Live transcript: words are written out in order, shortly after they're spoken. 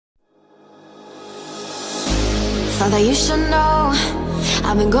that you should know,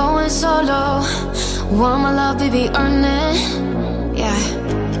 I've been going solo. Want my love, baby, earn it. Yeah,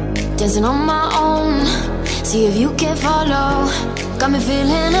 dancing on my own, see if you can follow. Got me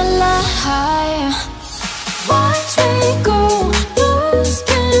feeling alive. Watch me go, lose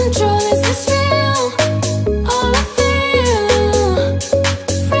control. Is this real? All I feel,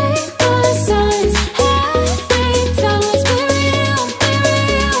 break the signs every time. Let's be real, be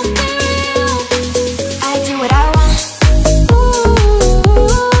real, be real. I do what I want. Ooh,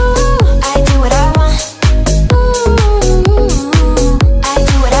 I do what I want. Ooh, I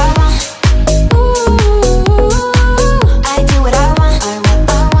do what I want. Ooh, I do what I want. I want,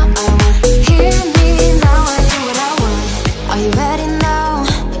 I want, I want. Hear me now, I do what I want. Are you ready now?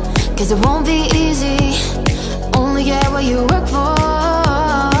 'Cause it won't be easy. Only get what you work for.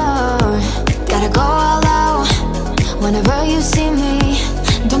 Gotta go all out whenever you see me.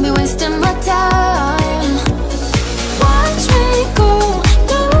 Don't be wasting my time. Watch me go,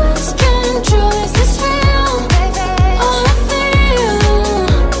 lose control. Is this real? All I feel,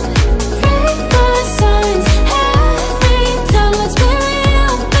 break the signs every time. Let's be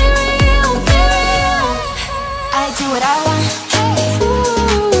real, be real, be real. I do what I want.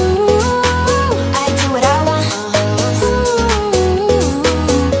 Ooh, I do what I want. Ooh,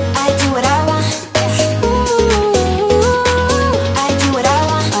 I do what I want. Ooh, I do what I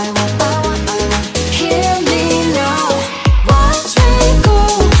want. I want, I want, I want. Hear me now. Watch me go,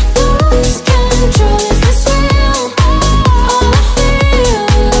 lose control. Is this real? All I feel,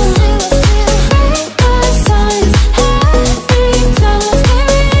 break the signs every time. Let's be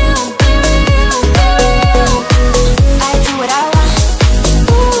real, be real, be real. I do what I want.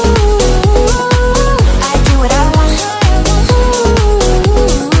 Ooh, I do what I want. Ooh,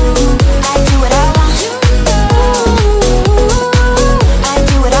 I do what I want. Ooh, I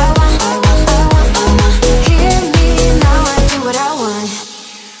do what I want. I want, I want, I want. Hear me now, I do what I want.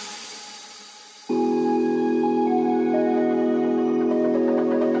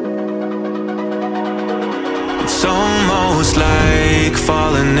 It's almost like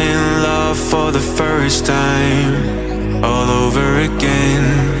falling in love for the first time, all over again.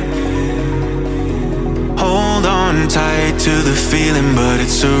 Hold on tight to the feeling, but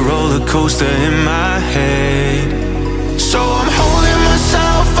it's a roller coaster in my head. So I'm holding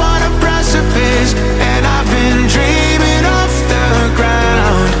myself on a precipice, and I've been dreaming off the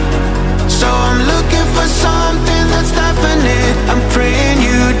ground. So I'm looking for something that's definite. I'm praying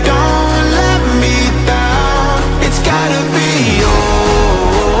you don't let me down. It's gotta be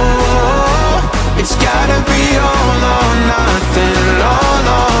all, it's gotta be all or nothing, all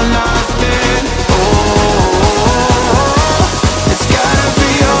or nothing. Oh, it's gotta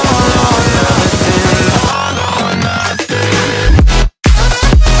be all or nothing, all or nothing.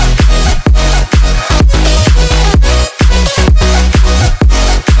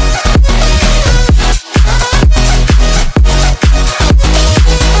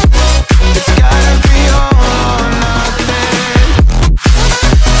 It's gotta be all or nothing.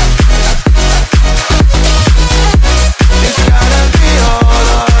 It's gotta be all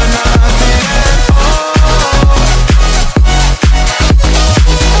or nothing. Oh,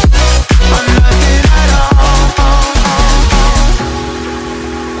 or nothing at all.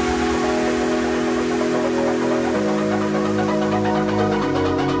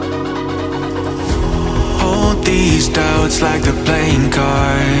 Hold these doubts like they're playing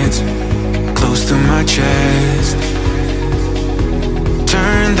cards, close to my chest.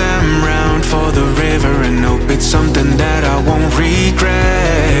 Turn them round for the river and hope it's something